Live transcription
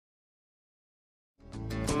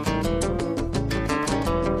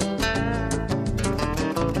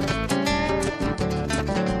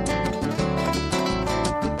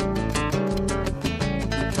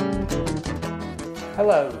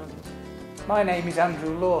Hello, my name is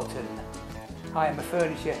Andrew Lawton. I am a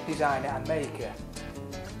furniture designer and maker.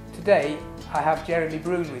 Today I have Jeremy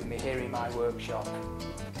Broun with me here in my workshop.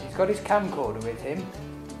 He's got his camcorder with him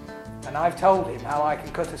and I've told him how I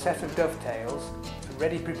can cut a set of dovetails from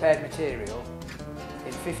ready prepared material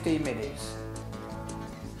in 15 minutes.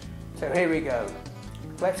 So here we go.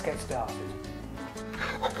 Let's get started.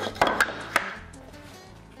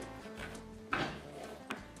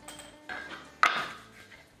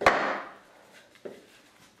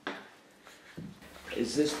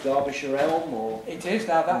 Is this Derbyshire elm or? It is.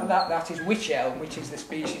 That is wych elm, which is the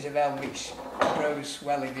species of elm which grows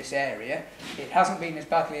well in this area. It hasn't been as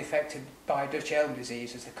badly affected by Dutch elm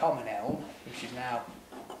disease as the common elm, which is now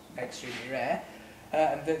extremely rare.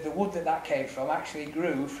 And the wood that came from actually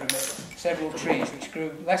grew from several trees which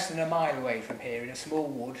grew less than a mile away from here in a small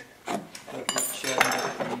wood, which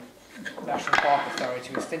the National Park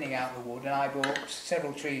Authority was thinning out the wood, and I bought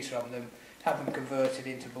several trees from them, had them converted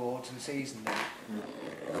into boards and seasoned them.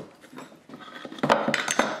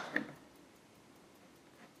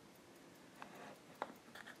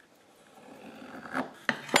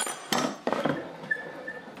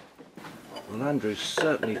 Well, Andrew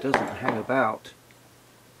certainly doesn't hang about.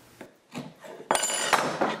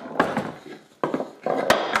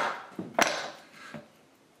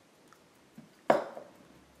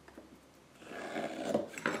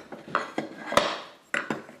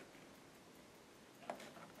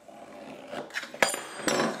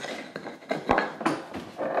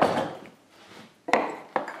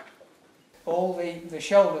 All the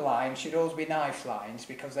shoulder lines should always be knife lines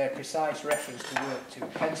because they're precise reference to work to.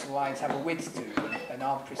 Pencil lines have a width to them and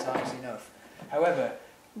aren't precise enough. However,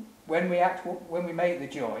 when we make the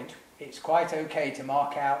joint, it's quite okay to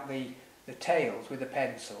mark out the tails with a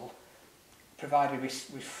pencil, provided we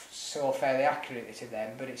saw fairly accurately to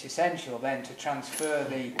them. But it's essential then to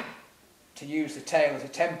use the tail as a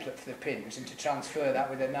template for the pins and to transfer that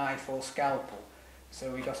with a knife or scalpel,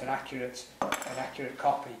 so we got an accurate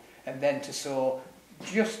copy. And then to saw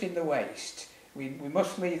just in the waist. We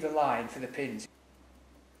must leave the line for the pins.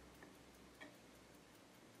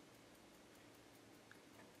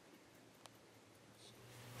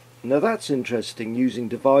 Now that's interesting, using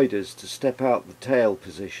dividers to step out the tail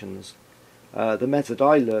positions. The method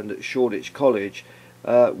I learned at Shoreditch College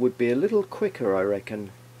would be a little quicker, I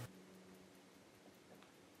reckon.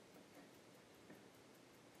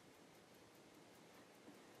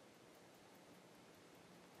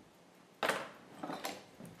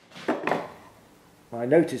 I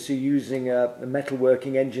notice you're using a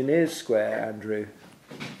metalworking engineer's square, Andrew.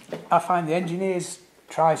 I find the engineer's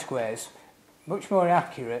tri-squares much more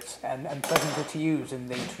accurate and pleasanter to use than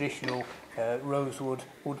the traditional rosewood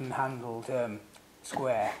wooden handled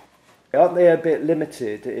square. Aren't they a bit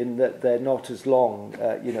limited in that they're not as long,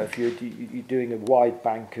 you know, if you're doing a wide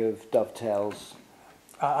bank of dovetails?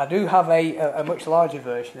 I do have a much larger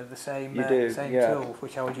version of the same yeah. tool,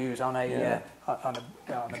 which I would use on a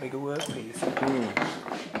bigger workpiece.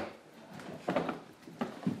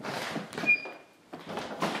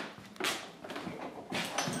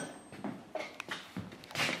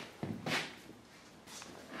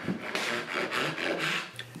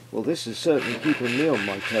 Well, this is certainly keeping me on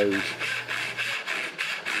my toes.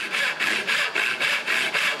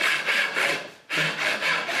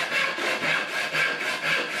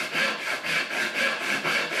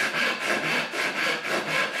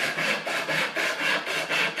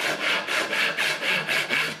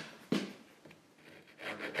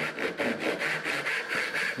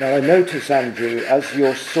 Now I notice, Andrew, as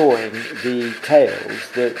you're sawing the tails,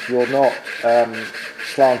 that you're not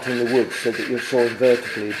slanting the wood so that you're sawing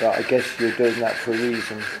vertically, but I guess you're doing that for a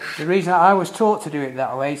reason. The reason I was taught to do it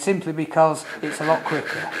that way is simply because it's a lot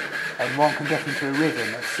quicker and one can get into a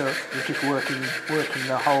rhythm as such. You're just working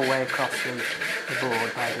the whole way across the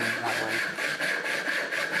board by doing it that way.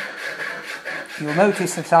 You'll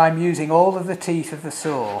notice that I'm using all of the teeth of the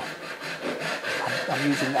saw.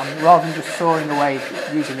 I'm rather than just sawing away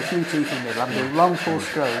using a few teeth in the middle, I'm doing long full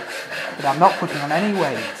strokes, but I'm not putting on any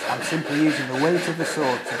weight. I'm simply using the weight of the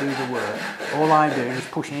saw to do the work. All I'm doing is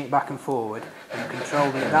pushing it back and forward and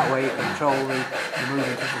controlling it that way, control the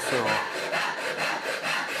movement of the saw.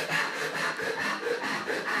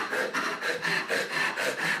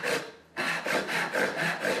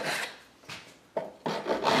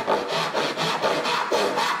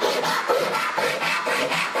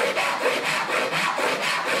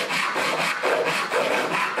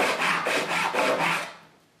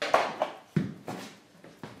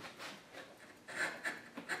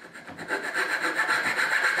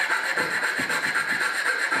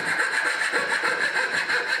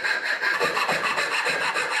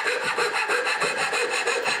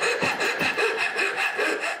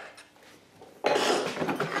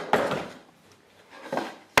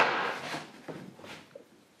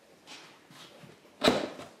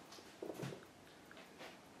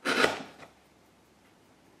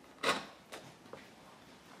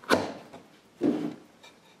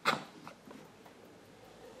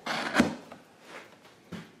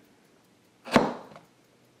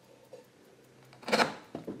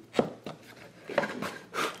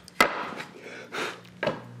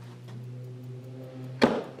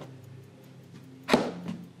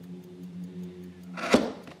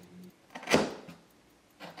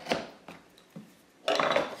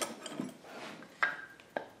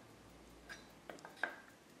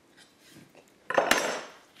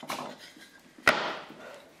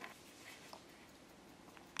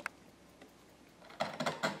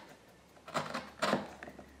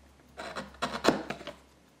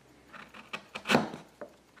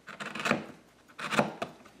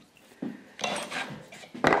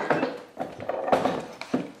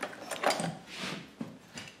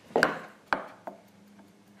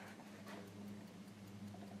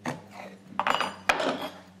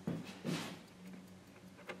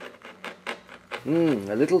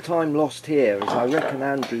 A little time lost here, as I reckon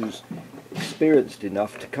Andrew's experienced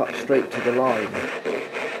enough to cut straight to the line.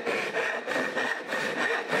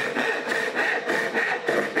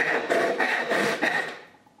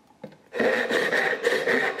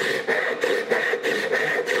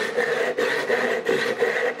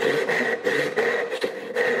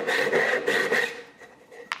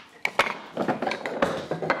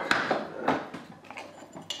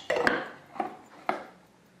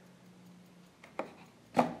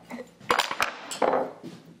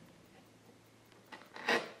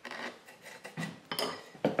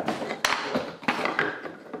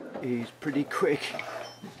 He's pretty quick.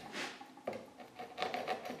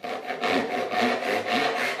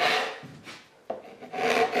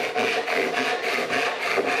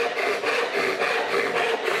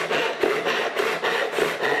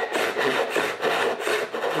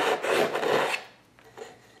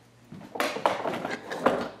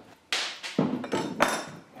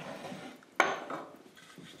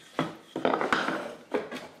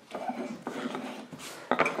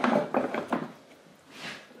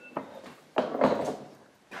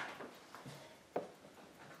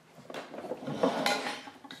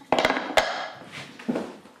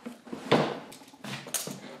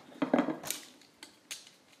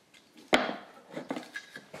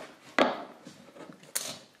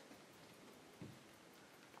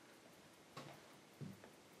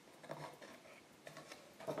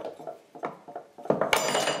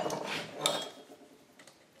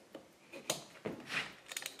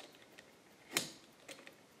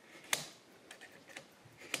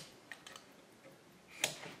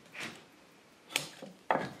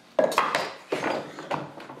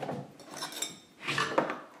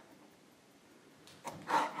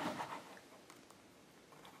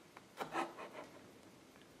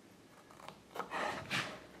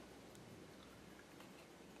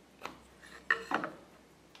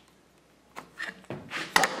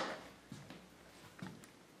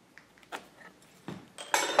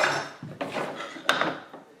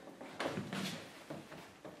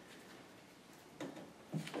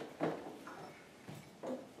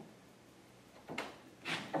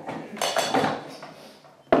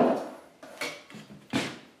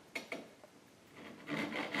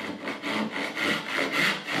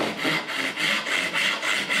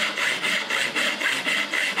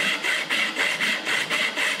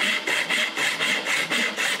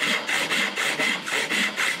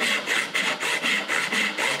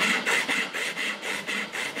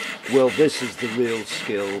 Well, this is the real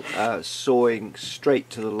skill, sawing straight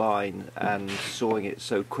to the line and sawing it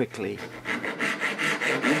so quickly.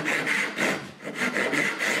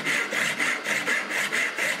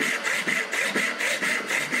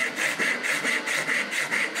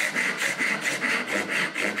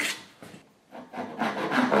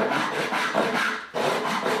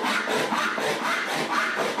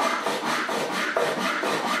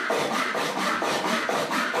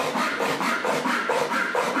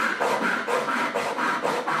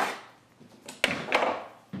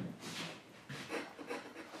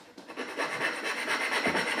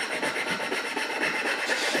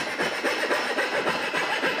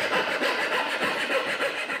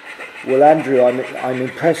 Well, Andrew, I'm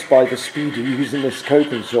impressed by the speed you're using this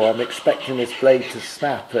coping saw. I'm expecting this blade to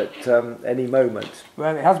snap at any moment.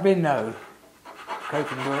 Well, it has been known.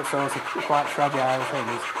 Coping saws are quite fragile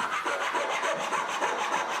things.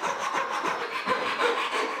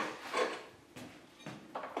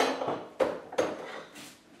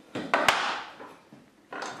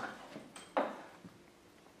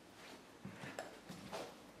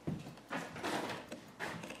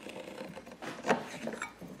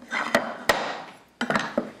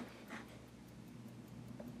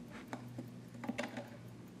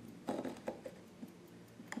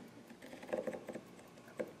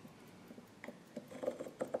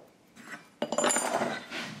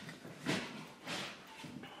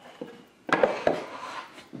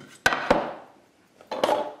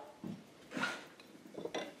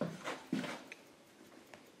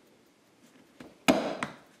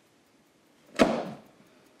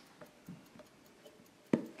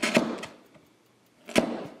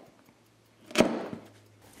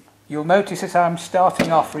 You'll notice that I'm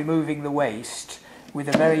starting off removing the waste with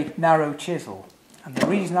a very narrow chisel, and the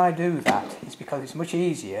reason I do that is because it's much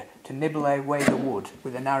easier to nibble away the wood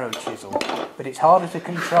with a narrow chisel, but it's harder to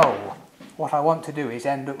control. What I want to do is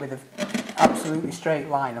end up with an absolutely straight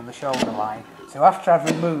line on the shoulder line, so after I've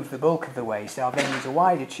removed the bulk of the waste I'll then use a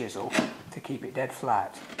wider chisel to keep it dead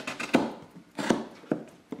flat.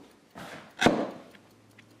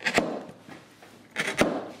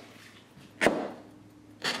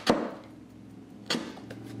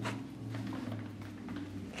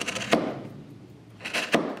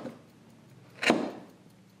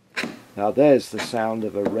 Now there's the sound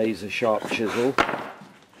of a razor sharp chisel.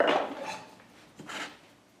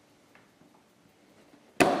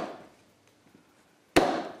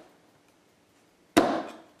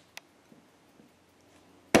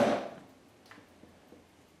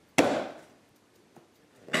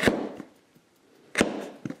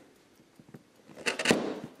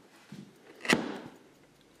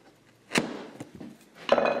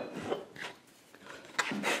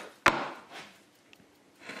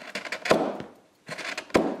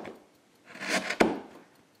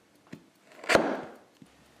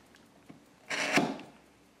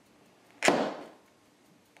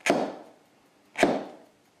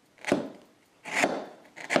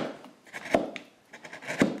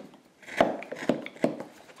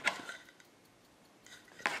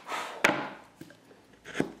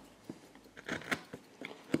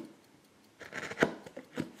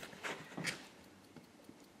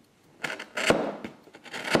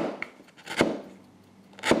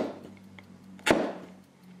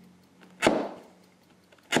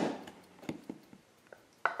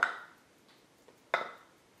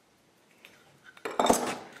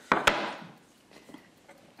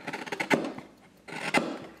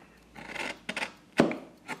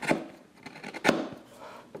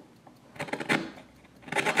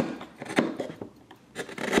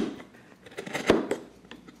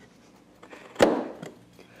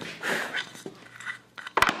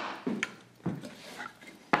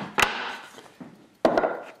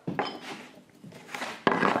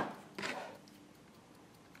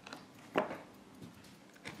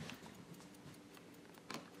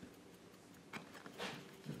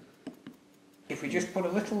 If we just put a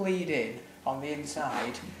little lead in on the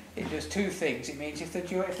inside, it does two things. It means if the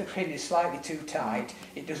pin is slightly too tight,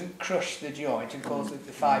 it doesn't crush the joint and cause the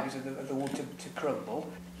fibres of the wood to crumble.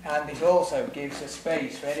 And it also gives a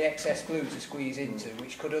space for any excess glue to squeeze into,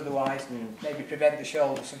 which could otherwise maybe prevent the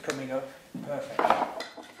shoulders from coming up perfect.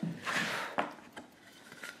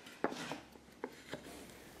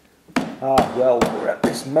 Well, we're at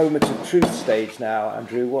this moment of truth stage now,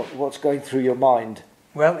 Andrew. What's going through your mind?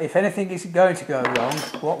 Well, if anything is going to go wrong,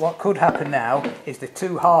 what could happen now is the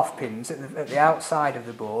two half pins at the outside of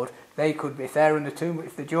the board, they could, if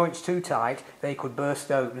the joint's too tight, they could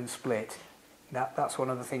burst open and split. That's one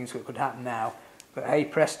of the things that could happen now. But hey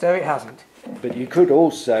presto, it hasn't. But you could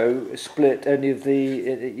also split any of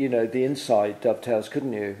the inside dovetails,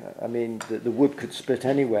 couldn't you? I mean, the wood could split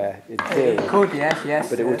anywhere in theory. It could, yes.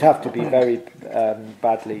 But it would have to be very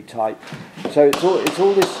badly tight. So it's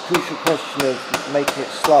all this crucial question of making it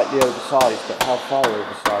slightly oversized, but how far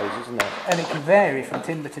oversized, isn't it? And it can vary from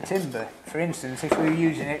timber to timber. For instance, if we were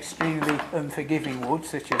using extremely unforgiving wood,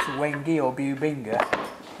 such as Wengi or Bubinga,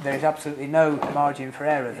 there is absolutely no margin for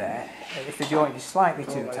error there. If the joint is slightly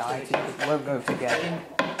too tight, it won't go together.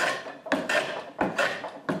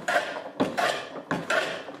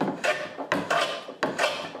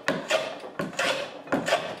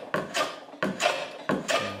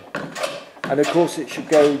 And of course it should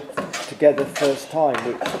go together first time,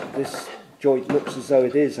 which this joint looks as though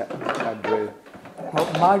it is, Andrew.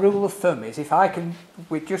 Well, my rule of thumb is if I can,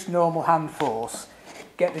 with just normal hand force,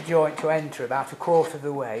 get the joint to enter about a quarter of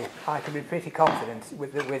the way, I can be pretty confident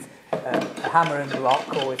with a hammer and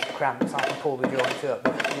block or with cramps I can pull the joint up.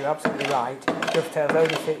 But you're absolutely right, dovetails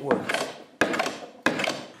only fit once.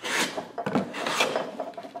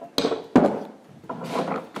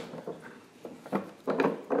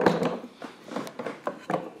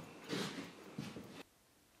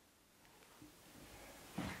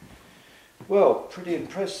 Well, pretty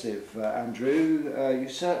impressive, Andrew. You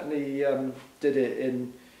certainly did it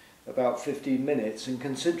in about 15 minutes, and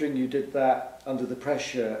considering you did that under the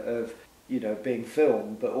pressure of, being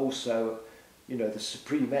filmed, but also, the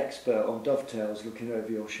supreme expert on dovetails looking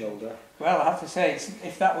over your shoulder. Well, I have to say,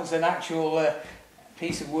 if that was an actual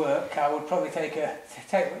piece of work, I would probably take a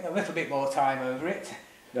little bit more time over it.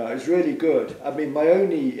 No, it was really good. I mean,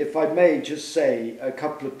 if I may just say a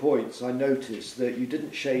couple of points, I noticed that you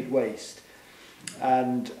didn't shade waist.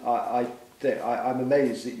 And I'm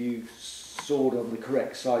amazed that you sawed on the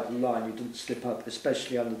correct side of the line. You didn't slip up,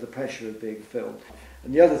 especially under the pressure of being filmed.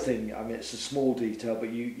 And the other thing, I mean, it's a small detail, but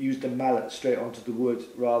you used a mallet straight onto the wood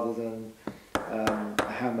rather than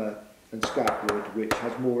a hammer and scrap wood, which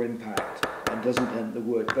has more impact and doesn't dent the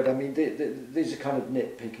wood. But I mean, these are kind of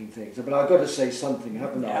nitpicking things. But I've got to say something,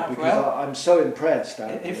 haven't I? Because I'm so impressed.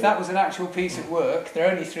 If that was an actual piece of work, there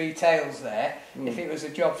are only 3 tails there. If it was a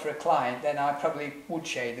job for a client, then I probably would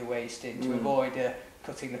shade the waist in to avoid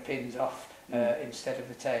cutting the pins off instead of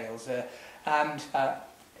the tails. Had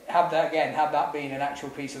that been an actual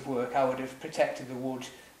piece of work, I would have protected the wood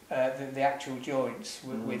the actual joints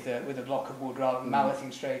with a block of wood rather than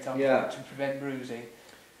malleting straight onto it to prevent bruising.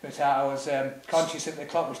 But I was conscious that the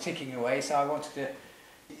clock was ticking away, so I wanted to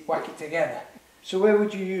whack it together. So where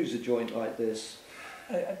would you use a joint like this?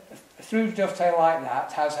 A through dovetail like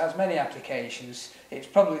that has many applications. It's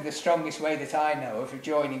probably the strongest way that I know of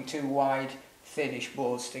joining two wide, thinnish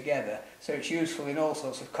boards together. So it's useful in all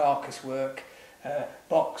sorts of carcass work,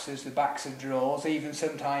 boxes, the backs of drawers. Even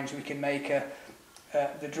sometimes we can make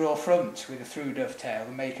the drawer front with a through dovetail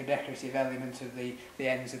and make a decorative element of the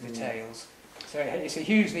ends of the tails. So it's a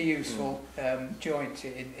hugely useful joint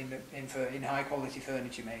in high quality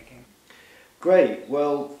furniture making. Great,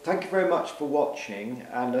 well thank you very much for watching,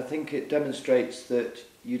 and I think it demonstrates that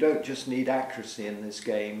you don't just need accuracy in this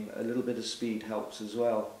game, a little bit of speed helps as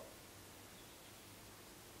well.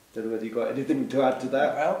 Don't know whether you've got anything to add to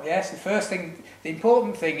that? Well, yes, the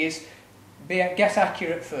important thing is get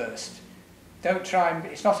accurate first. Don't try and,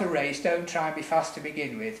 it's not a race, don't try and be fast to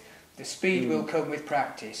begin with. The speed will come with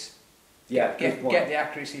practice. Yeah, get the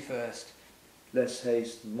accuracy first. Less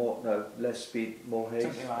haste, less speed, more haste.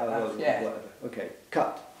 Something like that, yeah. Whatever. Okay,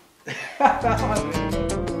 cut. That's what I was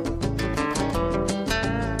doing.